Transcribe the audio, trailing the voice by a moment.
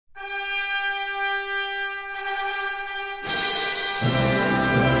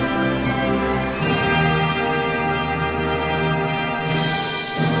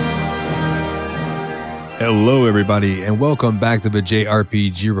Hello, everybody, and welcome back to the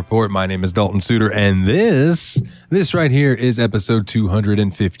JRPG Report. My name is Dalton Suter, and this right here is episode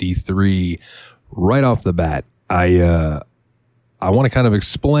 253. Right off the bat, I want to kind of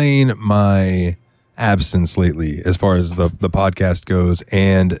explain my absence lately as far as the podcast goes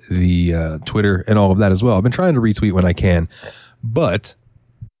and the Twitter and all of that as well. I've been trying to retweet when I can, but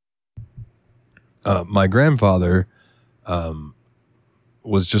my grandfather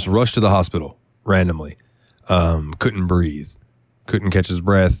was just rushed to the hospital randomly. Couldn't breathe, couldn't catch his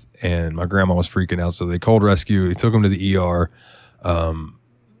breath, and my grandma was freaking out. So they called rescue. He took him to the ER,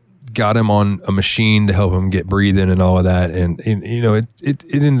 got him on a machine to help him get breathing and all of that. And you know, it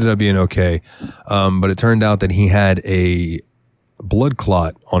ended up being okay. But it turned out that he had a blood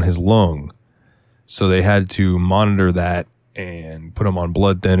clot on his lung. So they had to monitor that and put him on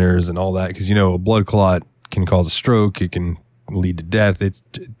blood thinners and all that. Because, you know, a blood clot can cause a stroke. It can lead to death.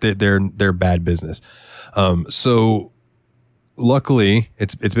 They're bad business. So luckily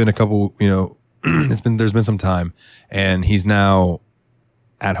it's been a couple, you know, there's been some time, and he's now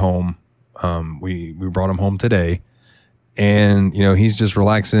at home. We brought him home today, and, you know, he's just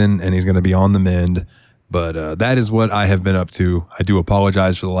relaxing and he's going to be on the mend. But, that is what I have been up to. I do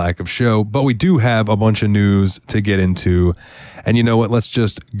apologize for the lack of show, but we do have a bunch of news to get into. And you know what? Let's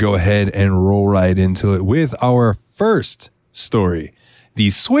just go ahead and roll right into it with our first story.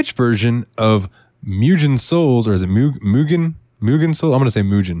 The Switch version of Mugen Souls, or is it Mugen Souls? I'm going to say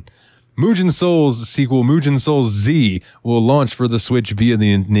Mugen. Mugen Souls sequel, Mugen Souls Z, will launch for the Switch via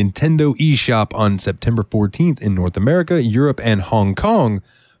the Nintendo eShop on September 14th in North America, Europe, and Hong Kong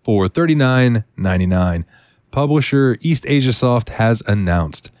for $39.99. Publisher East Asia Soft has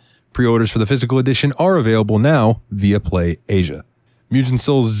announced. Pre-orders for the physical edition are available now via Play Asia. Mugen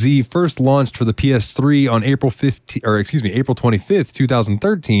Souls Z first launched for the PS3 on April 25th,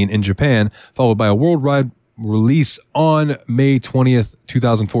 2013 in Japan, followed by a worldwide release on May 20th,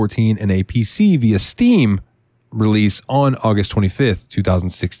 2014, and a PC via Steam release on August 25th,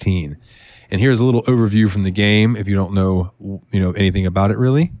 2016. And here's a little overview from the game if you don't know, anything about it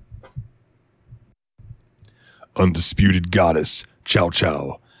really. Undisputed goddess Cao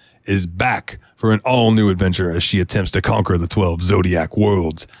Cao is back for an all-new adventure as she attempts to conquer the 12 Zodiac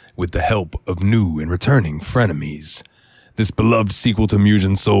worlds with the help of new and returning frenemies. This beloved sequel to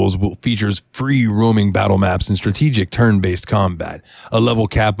Mugen Souls features free roaming battle maps and strategic turn-based combat, a level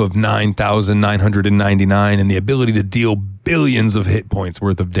cap of 9,999, and the ability to deal billions of hit points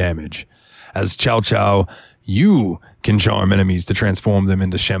worth of damage. As Cao Cao, you can charm enemies to transform them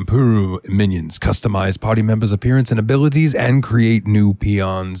into Shampuru minions, customize party members' appearance and abilities, and create new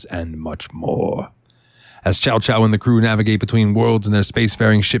peons and much more. As Cao Cao and the crew navigate between worlds in their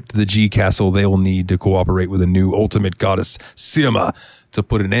spacefaring ship to the G Castle, they will need to cooperate with a new ultimate goddess, Sirma, to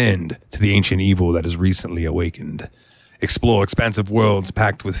put an end to the ancient evil that has recently awakened. Explore expansive worlds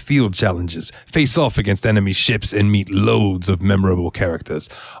packed with field challenges, face off against enemy ships, and meet loads of memorable characters,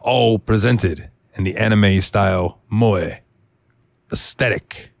 all presented in the anime-style moe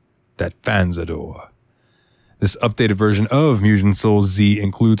aesthetic that fans adore. This updated version of Mugen Souls Z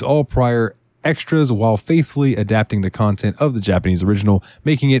includes all prior extras while faithfully adapting the content of the Japanese original,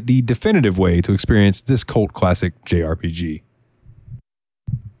 making it the definitive way to experience this cult classic JRPG.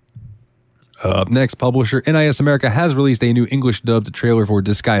 Up next, publisher NIS America has released a new English-dubbed trailer for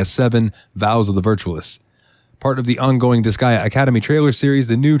Disgaea 7: Vows of the Virtuous. Part of the ongoing Disgaea Academy trailer series,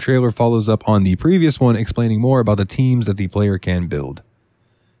 the new trailer follows up on the previous one, explaining more about the teams that the player can build.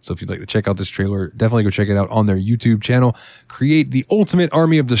 So if you'd like to check out this trailer, definitely go check it out on their YouTube channel. Create the ultimate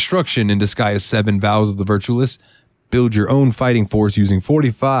army of destruction in Disgaea 7: Vows of the Virtuous. Build your own fighting force using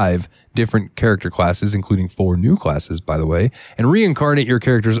 45 different character classes, including 4 new classes, by the way, and reincarnate your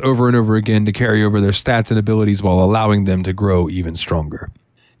characters over and over again to carry over their stats and abilities while allowing them to grow even stronger.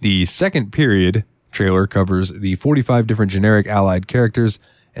 The second period trailer covers the 45 different generic allied characters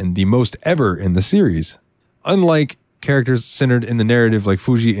and the most ever in the series. Unlike characters centered in the narrative like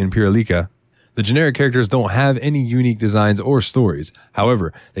Fuji and Piralika, the generic characters don't have any unique designs or stories.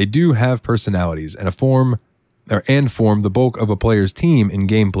 However, they do have personalities and form the bulk of a player's team in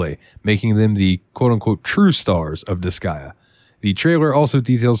gameplay, making them the quote-unquote true stars of Disgaea. The trailer also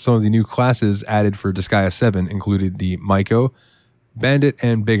details some of the new classes added for Disgaea 7, included the Maiko, Bandit,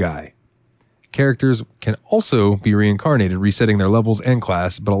 and Big Eye. Characters can also be reincarnated, resetting their levels and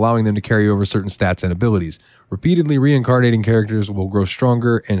class, but allowing them to carry over certain stats and abilities. Repeatedly reincarnating characters will grow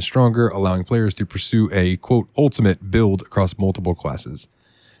stronger and stronger, allowing players to pursue a, quote, ultimate build across multiple classes.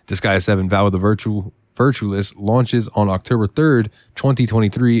 Disgaea 7 Vow of the Virtuous launches on October 3rd,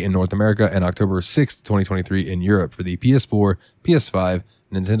 2023 in North America and October 6th, 2023 in Europe for the PS4, PS5,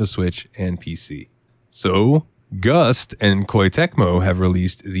 Nintendo Switch, and PC. So, Gust and Koei Tecmo have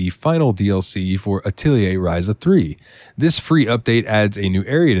released the final DLC for Atelier Ryza 3. This free update adds a new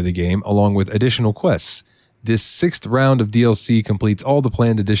area to the game along with additional quests. This 6th round of DLC completes all the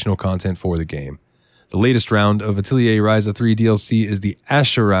planned additional content for the game. The latest round of Atelier Ryza 3 DLC is the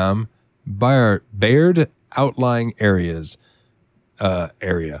Asheram Baird Outlying Areas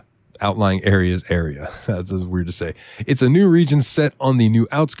area. Outlying Areas area. That's weird to say. It's a new region set on the new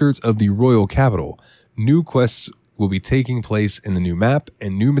outskirts of the royal capital. New quests will be taking place in the new map,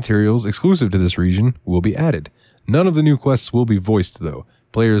 and new materials exclusive to this region will be added. None of the new quests will be voiced, though.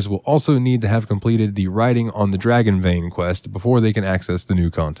 Players will also need to have completed the Riding on the Dragon Vein quest before they can access the new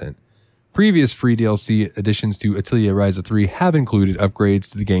content. Previous free DLC additions to Atelier Ryza 3 have included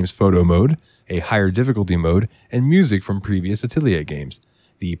upgrades to the game's photo mode, a higher difficulty mode, and music from previous Atelier games.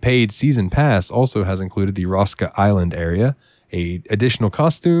 The paid season pass also has included the Roska Island area, additional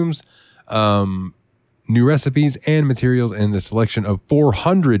costumes, new recipes and materials, and the selection of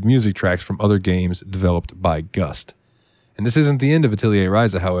 400 music tracks from other games developed by Gust. And this isn't the end of Atelier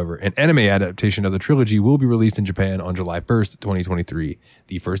Ryza, however. An anime adaptation of the trilogy will be released in Japan on July 1st, 2023.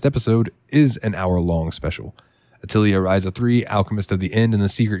 The first episode is an hour-long special. Atelier Ryza 3, Alchemist of the End and the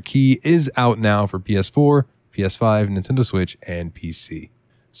Secret Key is out now for PS4, PS5, Nintendo Switch, and PC.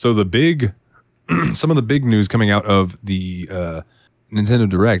 So some of the big news coming out of the Nintendo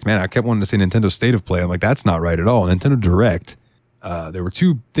Direct. Man, I kept wanting to say Nintendo State of Play. I'm like, that's not right at all. Nintendo Direct. There were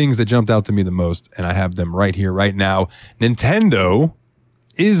two things that jumped out to me the most, and I have them right here, right now. Nintendo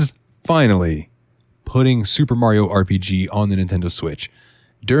is finally putting Super Mario RPG on the Nintendo Switch.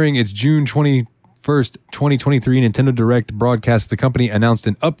 During its June 21st, 2023 Nintendo Direct broadcast, the company announced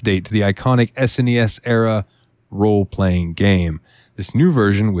an update to the iconic SNES-era role-playing game. This new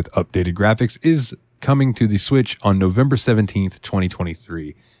version with updated graphics is coming to the Switch on November 17th, 2023.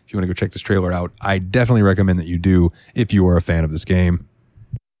 If you want to go check this trailer out, I definitely recommend that you do if you are a fan of this game.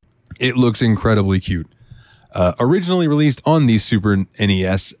 It looks incredibly cute. Originally released on the Super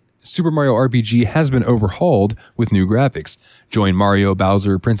NES, Super Mario RPG has been overhauled with new graphics. Join Mario,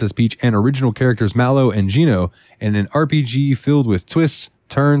 Bowser, Princess Peach, and original characters Mallow and Geno in an RPG filled with twists,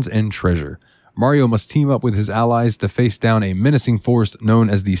 turns, and treasure. Mario must team up with his allies to face down a menacing force known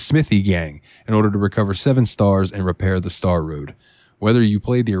as the Smithy Gang in order to recover 7 stars and repair the Star Road. Whether you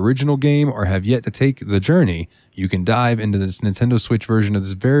played the original game or have yet to take the journey, you can dive into this Nintendo Switch version of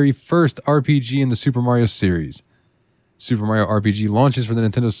this very first RPG in the Super Mario series. Super Mario RPG launches for the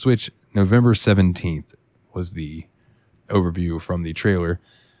Nintendo Switch November 17th, was the overview from the trailer.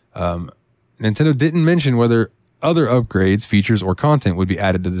 Nintendo didn't mention whether other upgrades, features, or content would be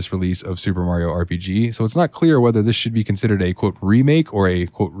added to this release of Super Mario RPG, so it's not clear whether this should be considered a, quote, remake or a,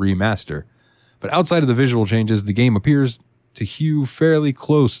 quote, remaster. But outside of the visual changes, the game appears to hew fairly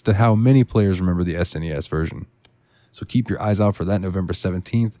close to how many players remember the SNES version. So keep your eyes out for that November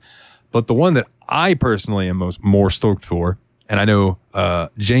 17th. But the one that I personally am more stoked for, and I know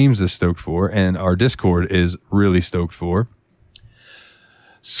James is stoked for, and our Discord is really stoked for,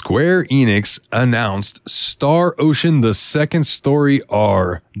 Square Enix announced Star Ocean The Second Story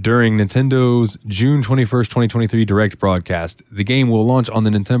R during Nintendo's June 21st, 2023 Direct broadcast. The game will launch on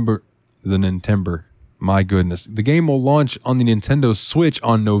the Nintendo. My goodness. The game will launch on the Nintendo Switch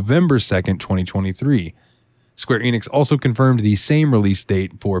on November 2nd, 2023. Square Enix also confirmed the same release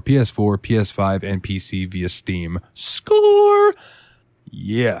date for PS4, PS5, and PC via Steam. Score!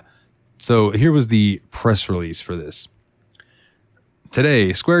 Yeah. So here was the press release for this.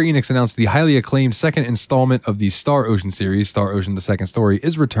 Today, Square Enix announced the highly acclaimed second installment of the Star Ocean series, Star Ocean The Second Story,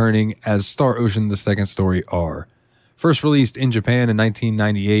 is returning as Star Ocean The Second Story R. First released in Japan in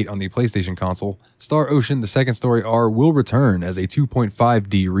 1998 on the PlayStation console, Star Ocean The Second Story R will return as a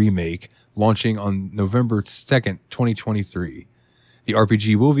 2.5D remake, launching on November 2nd, 2023. The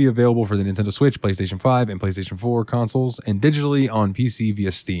RPG will be available for the Nintendo Switch, PlayStation 5, and PlayStation 4 consoles, and digitally on PC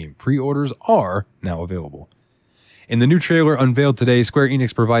via Steam. Pre-orders are now available. In the new trailer unveiled today, Square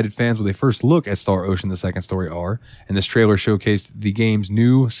Enix provided fans with a first look at Star Ocean The Second Story R, and this trailer showcased the game's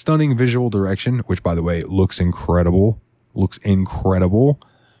new, stunning visual direction, which, by the way, looks incredible.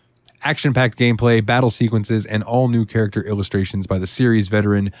 Action-packed gameplay, battle sequences, and all-new character illustrations by the series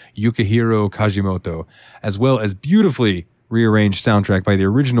veteran Yukihiro Kajimoto, as well as beautifully rearranged soundtrack by the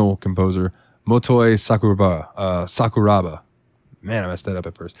original composer Motoi Sakuraba. Man, I messed that up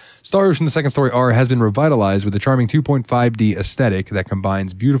at first. Star Ocean The Second Story R has been revitalized with a charming 2.5D aesthetic that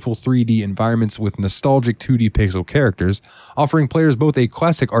combines beautiful 3D environments with nostalgic 2D pixel characters, offering players both a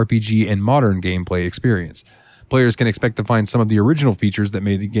classic RPG and modern gameplay experience. Players can expect to find some of the original features that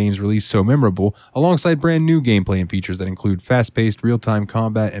made the game's release so memorable, alongside brand new gameplay and features that include fast-paced real-time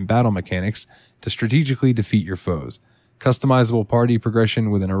combat and battle mechanics to strategically defeat your foes. Customizable party progression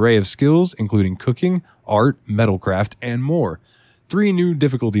with an array of skills, including cooking, art, metalcraft, and more. 3 new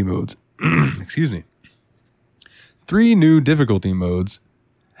difficulty modes. Excuse me. 3 new difficulty modes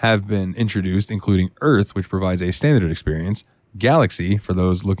have been introduced, including Earth, which provides a standard experience, Galaxy, for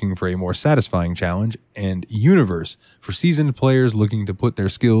those looking for a more satisfying challenge, and Universe, for seasoned players looking to put their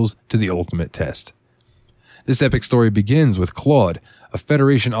skills to the ultimate test. This epic story begins with Claude, a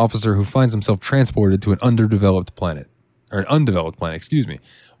Federation officer who finds himself transported to an undeveloped planet.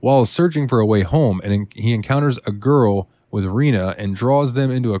 While searching for a way home, and he encounters a girl with Rena and draws them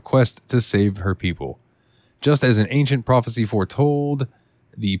into a quest to save her people. Just as an ancient prophecy foretold,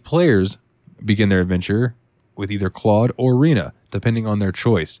 the players begin their adventure with either Claude or Rena, depending on their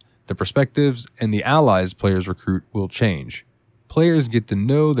choice. The perspectives and the allies players recruit will change. Players get to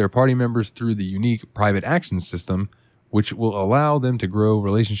know their party members through the unique private action system, which will allow them to grow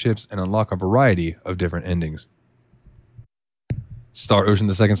relationships and unlock a variety of different endings. Star Ocean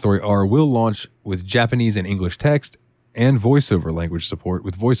The Second Story R will launch with Japanese and English text and voiceover language support,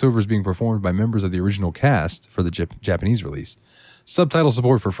 with voiceovers being performed by members of the original cast for the Japanese release. Subtitle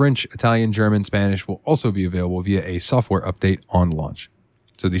support for French, Italian, German, Spanish will also be available via a software update on launch.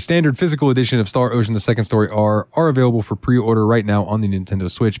 So the standard physical edition of Star Ocean The Second Story R are available for pre-order right now on the Nintendo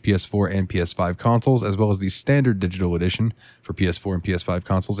Switch, PS4, and PS5 consoles, as well as the standard digital edition for PS4 and PS5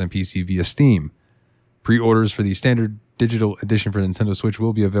 consoles and PC via Steam. Pre-orders for the standard digital edition for Nintendo Switch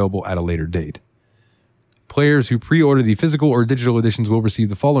will be available at a later date. Players who pre-order the physical or digital editions will receive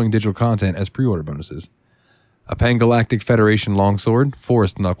the following digital content as pre-order bonuses: a Pangalactic Federation longsword,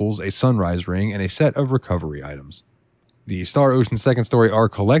 forest knuckles, a sunrise ring, and a set of recovery items. The Star Ocean Second Story R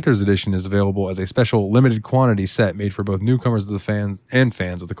Collector's Edition is available as a special limited quantity set made for both newcomers to the fans and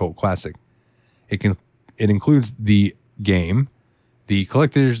fans of the cult classic. It includes the game, the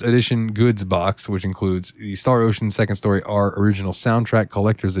Collector's Edition Goods Box, which includes the Star Ocean Second Story R Original Soundtrack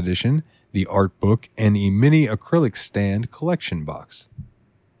Collector's Edition, the art book, and a mini acrylic stand collection box.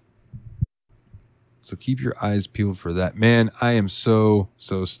 So keep your eyes peeled for that. Man, I am so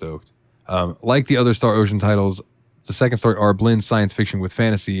stoked. Like the other Star Ocean titles, the Second Story R blends science fiction with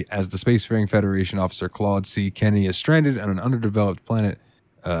fantasy, as the Spacefaring Federation officer Claude C. Kennedy is stranded on an underdeveloped planet.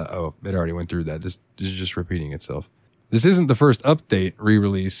 It already went through that. This is just repeating itself. This isn't the first update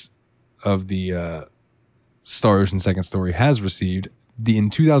re-release of the Star Ocean Second Story has received. In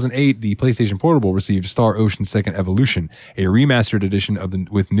 2008, the PlayStation Portable received Star Ocean Second Evolution, a remastered edition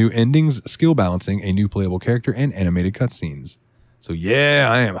with new endings, skill balancing, a new playable character, and animated cutscenes. So yeah,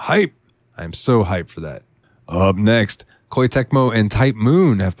 I am hype. I am so hyped for that. Up next, Koei Tecmo and Type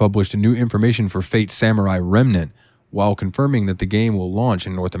Moon have published new information for Fate Samurai Remnant, while confirming that the game will launch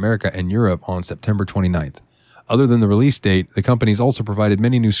in North America and Europe on September 29th. Other than the release date, the company's also provided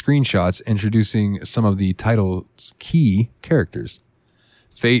many new screenshots introducing some of the title's key characters.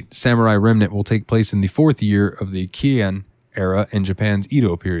 Fate Samurai Remnant will take place in the 4th year of the Heian era in Japan's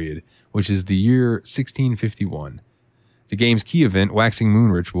Edo period, which is the year 1651. The game's key event, Waxing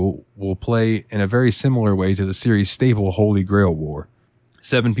Moon Ritual, will play in a very similar way to the series' staple Holy Grail War.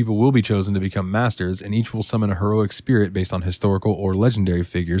 7 people will be chosen to become masters, and each will summon a heroic spirit based on historical or legendary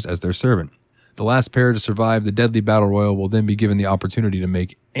figures as their servant. The last pair to survive the deadly battle royal will then be given the opportunity to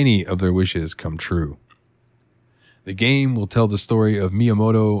make any of their wishes come true. The game will tell the story of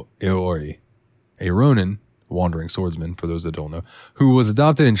Miyamoto Aoi, a Ronin, wandering swordsman for those that don't know, who was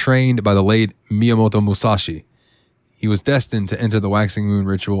adopted and trained by the late Miyamoto Musashi. He was destined to enter the Waxing Moon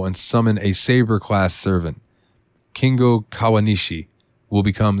Ritual and summon a saber-class servant. Kingo Kawanishi will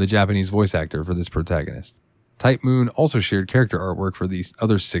become the Japanese voice actor for this protagonist. Type Moon also shared character artwork for these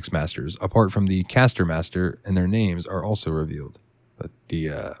other 6 masters, apart from the caster master, and their names are also revealed. But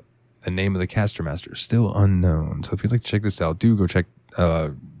the name of the caster master is still unknown. So if you'd like to check this out, do go check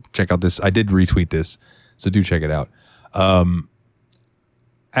out this. I did retweet this, so do check it out.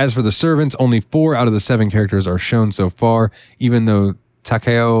 As for the servants, only 4 out of the 7 characters are shown so far, even though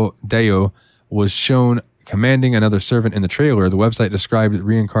Takeo Deo was shown commanding another servant in the trailer. The website described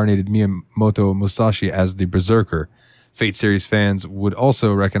reincarnated Miyamoto Musashi as the Berserker. Fate series fans would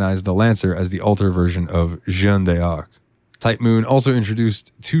also recognize the Lancer as the alter version of Jeanne d'Arc. Type Moon also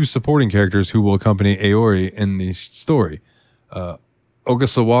introduced 2 supporting characters who will accompany Aoi in the story.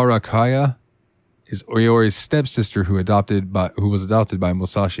 Ogasawara Kaya is Oyori's stepsister who was adopted by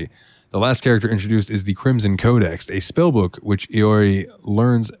Musashi. The last character introduced is the Crimson Codex, a spellbook which Iori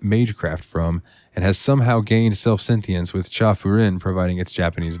learns magecraft from and has somehow gained self-sentience, with Cha Furin providing its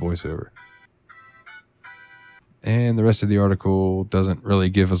Japanese voiceover. And the rest of the article doesn't really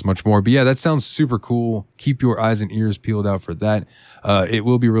give us much more. But yeah, that sounds super cool. Keep your eyes and ears peeled out for that. It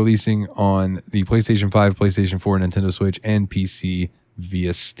will be releasing on the PlayStation 5, PlayStation 4, Nintendo Switch, and PC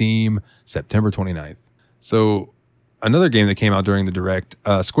via Steam September 29th. So another game that came out during the Direct,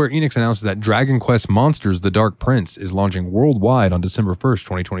 Square Enix announced that Dragon Quest Monsters: The Dark Prince is launching worldwide on December 1st,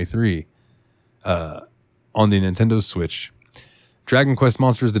 2023 on the Nintendo Switch. Dragon Quest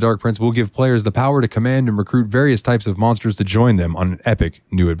Monsters: The Dark Prince will give players the power to command and recruit various types of monsters to join them on an epic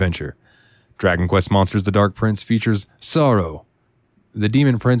new adventure. Dragon Quest Monsters: The Dark Prince features Sorrow, the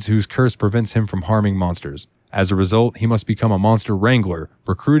demon prince whose curse prevents him from harming monsters. As a result, he must become a monster wrangler,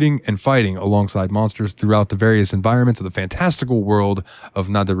 recruiting and fighting alongside monsters throughout the various environments of the fantastical world of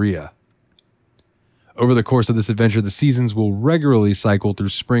Nadaria. Over the course of this adventure, the seasons will regularly cycle through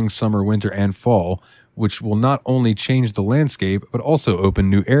spring, summer, winter, and fall, which will not only change the landscape, but also open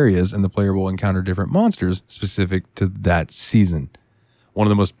new areas, and the player will encounter different monsters specific to that season. One of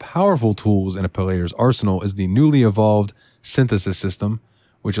the most powerful tools in a player's arsenal is the newly evolved synthesis system,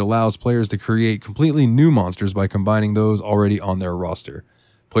 which allows players to create completely new monsters by combining those already on their roster.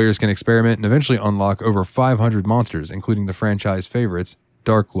 Players can experiment and eventually unlock over 500 monsters, including the franchise favorites,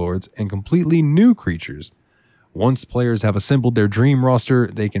 Dark Lords, and completely new creatures. Once players have assembled their dream roster,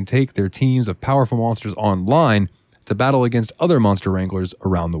 they can take their teams of powerful monsters online to battle against other monster wranglers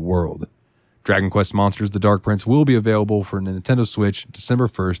around the world. Dragon Quest Monsters: The Dark Prince will be available for Nintendo Switch December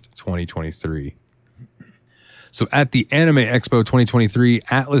 1st, 2023. So at the Anime Expo 2023,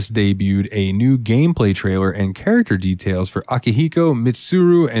 Atlus debuted a new gameplay trailer and character details for Akihiko,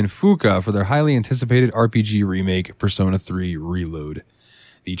 Mitsuru, and Fuka for their highly anticipated RPG remake, Persona 3 Reload.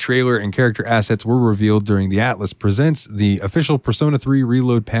 The trailer and character assets were revealed during the Atlus Presents, the official Persona 3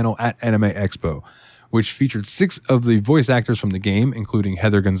 Reload panel at Anime Expo, which featured 6 of the voice actors from the game, including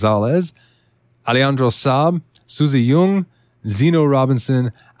Heather Gonzalez, Alejandro Saab, Suzy Young, Zeno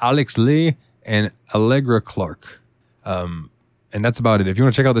Robinson, Alex Lee, and Allegra Clark. And that's about it. If you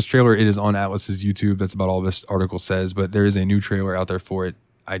want to check out this trailer, it is on Atlas's YouTube. That's about all this article says, but there is a new trailer out there for it.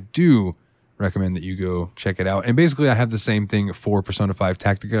 I do recommend that you go check it out. And basically, I have the same thing for Persona 5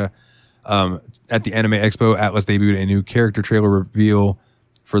 Tactica. At the Anime Expo, Atlus debuted a new character trailer reveal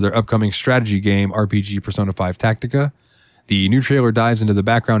for their upcoming strategy game, RPG Persona 5 Tactica. The new trailer dives into the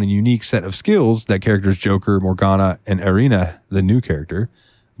background and unique set of skills that characters Joker, Morgana, and Irina, the new character,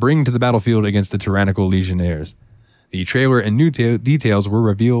 bring to the battlefield against the tyrannical Legionnaires. The trailer and new details were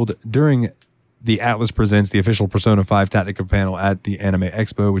revealed during the Atlus Presents, the official Persona 5 Tactica panel at the Anime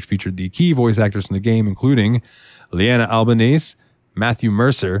Expo, which featured the key voice actors from the game, including Liana Albanese, Matthew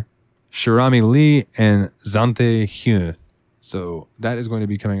Mercer, Shirami Lee, and Zante Hyun. So that is going to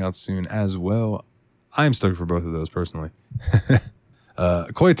be coming out soon as well. I'm stoked for both of those personally.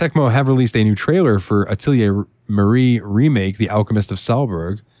 Koei Tecmo have released a new trailer for Atelier Marie Remake, The Alchemist of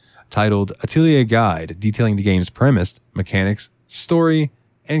Salzburg, titled Atelier Guide, detailing the game's premise, mechanics, story,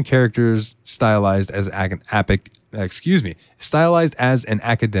 and characters stylized as an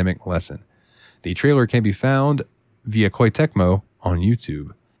academic lesson. The trailer can be found via Koei Tecmo on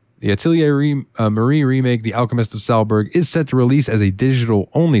YouTube. The Atelier Marie Remake, The Alchemist of Salzburg, is set to release as a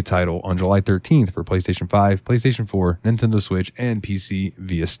digital-only title on July 13th for PlayStation 5, PlayStation 4, Nintendo Switch, and PC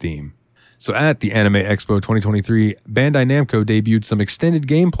via Steam. So at the Anime Expo 2023, Bandai Namco debuted some extended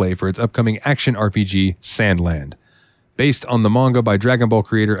gameplay for its upcoming action RPG, Sandland. Based on the manga by Dragon Ball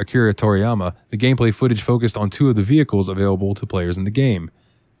creator Akira Toriyama, the gameplay footage focused on 2 of the vehicles available to players in the game.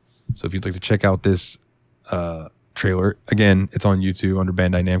 So if you'd like to check out this trailer, again, it's on YouTube under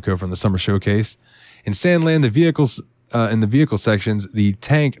Bandai Namco from the Summer Showcase. In Sandland, the vehicles in the vehicle sections, the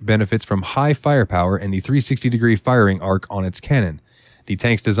tank benefits from high firepower and the 360-degree firing arc on its cannon. The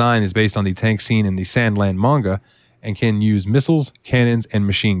tank's design is based on the tank seen in the Sandland manga and can use missiles, cannons, and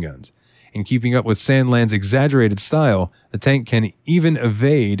machine guns. In keeping up with Sandland's exaggerated style, the tank can even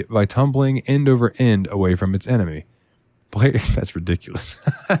evade by tumbling end over end away from its enemy. That's ridiculous.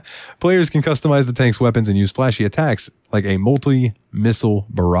 Players can customize the tank's weapons and use flashy attacks like a multi-missile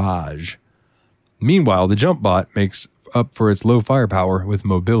barrage. Meanwhile, the jump bot makes up for its low firepower with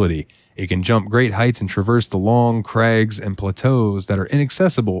mobility. It can jump great heights and traverse the long crags and plateaus that are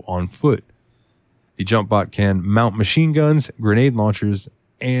inaccessible on foot. The jump bot can mount machine guns, grenade launchers,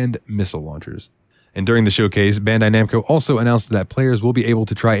 and missile launchers. And during the showcase, Bandai Namco also announced that players will be able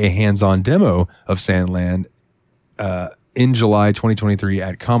to try a hands-on demo of Sandland in July 2023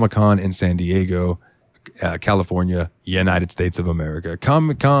 at Comic-Con in San Diego, California, United States of America.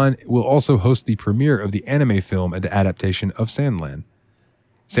 Comic-Con will also host the premiere of the anime film and the adaptation of Sandland.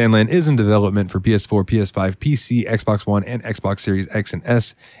 Sandland is in development for PS4, PS5, PC, Xbox One, and Xbox Series X and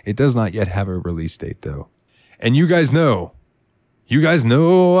S. It does not yet have a release date, though. And you guys know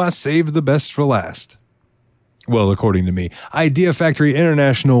I saved the best for last. Well, according to me, Idea Factory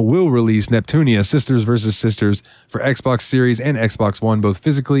International will release Neptunia Sisters vs. Sisters for Xbox Series and Xbox One, both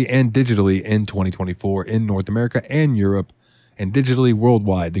physically and digitally in 2024 in North America and Europe, and digitally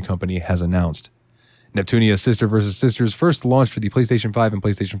worldwide, the company has announced. Neptunia Sister vs. Sisters first launched for the PlayStation 5 and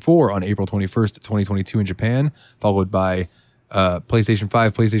PlayStation 4 on April 21st, 2022 in Japan, followed by PlayStation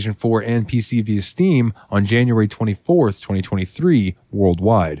 5, PlayStation 4, and PC via Steam on January 24th, 2023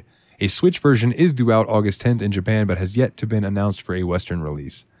 worldwide. A Switch version is due out August 10th in Japan, but has yet to been announced for a Western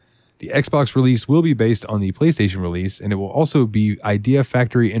release. The Xbox release will be based on the PlayStation release, and it will also be Idea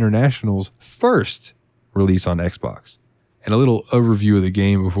Factory International's first release on Xbox. And a little overview of the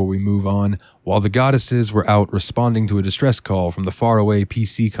game before we move on. While the goddesses were out responding to a distress call from the faraway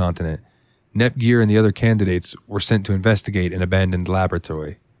PC continent, Nepgear and the other candidates were sent to investigate an abandoned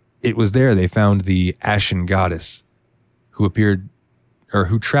laboratory. It was there they found the Ashen Goddess,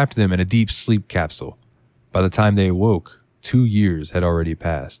 who trapped them in a deep sleep capsule. By the time they awoke, 2 years had already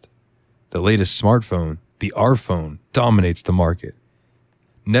passed. The latest smartphone, the R-phone, dominates the market.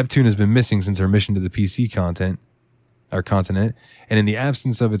 Neptune has been missing since her mission to the PC continent, and in the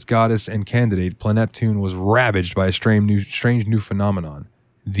absence of its goddess and candidate, Planeptune was ravaged by a strange new phenomenon,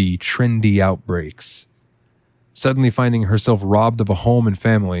 the trendy outbreaks. Suddenly finding herself robbed of a home and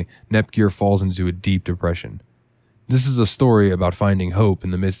family, Nepgear falls into a deep depression. This is a story about finding hope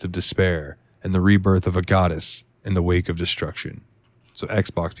in the midst of despair and the rebirth of a goddess in the wake of destruction. So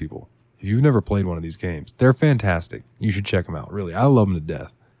Xbox people, if you've never played one of these games, they're fantastic. You should check them out. Really, I love them to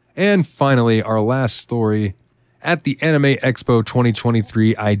death. And finally, our last story. At the Anime Expo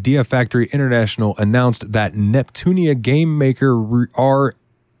 2023, Idea Factory International announced that Neptunia Game Maker R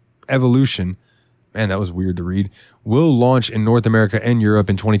Evolution, man, that was weird to read, will launch in North America and Europe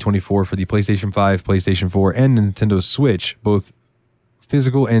in 2024 for the PlayStation 5, PlayStation 4, and Nintendo Switch, both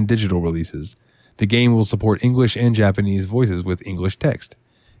physical and digital releases. The game will support English and Japanese voices with English text.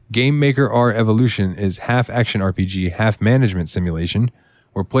 Game Maker R Evolution is half action RPG, half management simulation,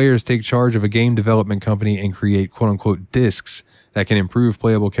 where players take charge of a game development company and create quote-unquote discs that can improve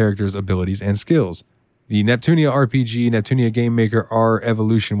playable characters' abilities and skills. The Neptunia RPG, Neptunia Game Maker R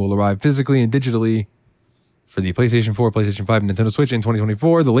Evolution will arrive physically and digitally for the PlayStation 4, PlayStation 5, and Nintendo Switch in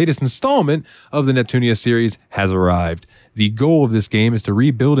 2024. The latest installment of the Neptunia series has arrived. The goal of this game is to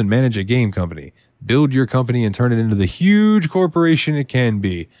rebuild and manage a game company. Build your company and turn it into the huge corporation it can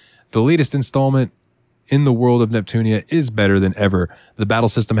be. The latest installment in the world of Neptunia is better than ever. The battle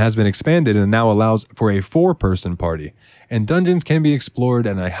system has been expanded and now allows for a 4-person party. And dungeons can be explored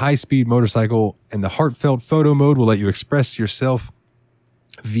in a high-speed motorcycle, and the heartfelt photo mode will let you express yourself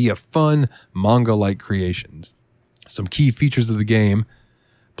via fun, manga-like creations. Some key features of the game: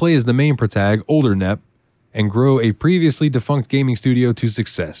 play as the main protag, Older Nep, and grow a previously defunct gaming studio to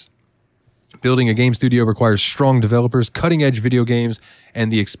success. Building a game studio requires strong developers, cutting-edge video games,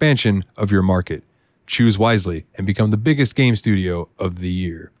 and the expansion of your market. Choose wisely and become the biggest game studio of the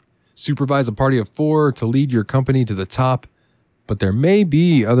year. Supervise a party of 4 to lead your company to the top, but there may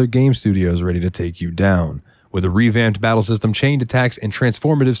be other game studios ready to take you down. With a revamped battle system, chained attacks, and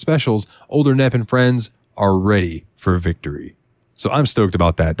transformative specials, Older Nep and friends are ready for victory. So I'm stoked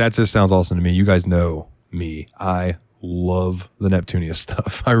about that. That just sounds awesome to me. You guys know me. I love the Neptunia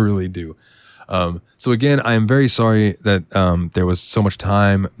stuff. I really do. So again, I am very sorry that there was so much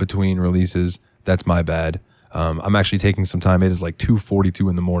time between releases. That's my bad. I'm actually taking some time. It is like 2:42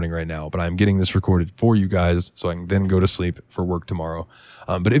 in the morning right now, but I'm getting this recorded for you guys so I can then go to sleep for work tomorrow.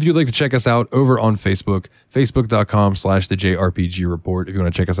 But if you'd like to check us out over on Facebook, facebook.com/the JRPG Report. If you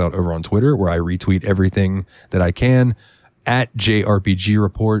want to check us out over on Twitter, where I retweet everything that I can at JRPG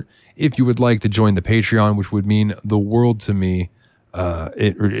Report. If you would like to join the Patreon, which would mean the world to me,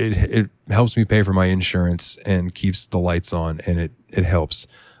 it helps me pay for my insurance and keeps the lights on, and it helps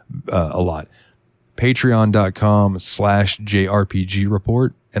a lot. Patreon.com/JRPG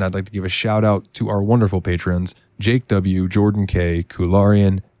Report. And I'd like to give a shout out to our wonderful patrons, Jake W., Jordan K.,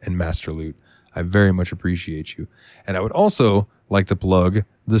 Kularian, and Master Loot. I very much appreciate you. And I would also like to plug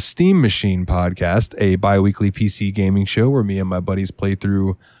the Steam Machine podcast, a bi-weekly PC gaming show where me and my buddies play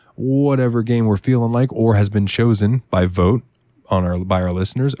through whatever game we're feeling like or has been chosen by vote by our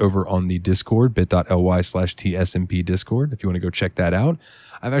listeners over on the Discord, bit.ly/TSMP Discord, if you want to go check that out.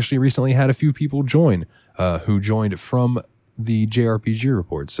 I've actually recently had a few people join who joined from the JRPG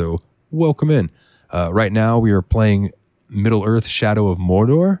report, so welcome in. Right now we are playing Middle-earth Shadow of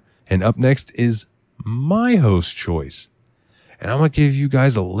Mordor, and up next is my host choice. And I'm going to give you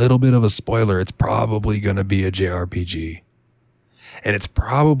guys a little bit of a spoiler. It's probably going to be a JRPG. And it's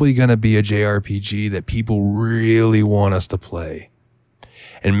probably going to be a JRPG that people really want us to play.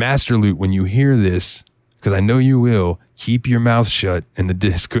 And Master Loot, when you hear this, because I know you will, keep your mouth shut in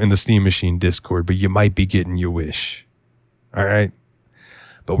the Steam Machine Discord, but you might be getting your wish. All right?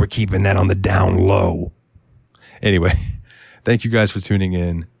 But we're keeping that on the down low. Anyway, thank you guys for tuning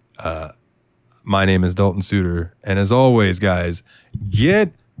in. My name is Dalton Suter. And as always, guys,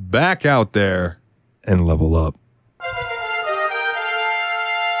 get back out there and level up.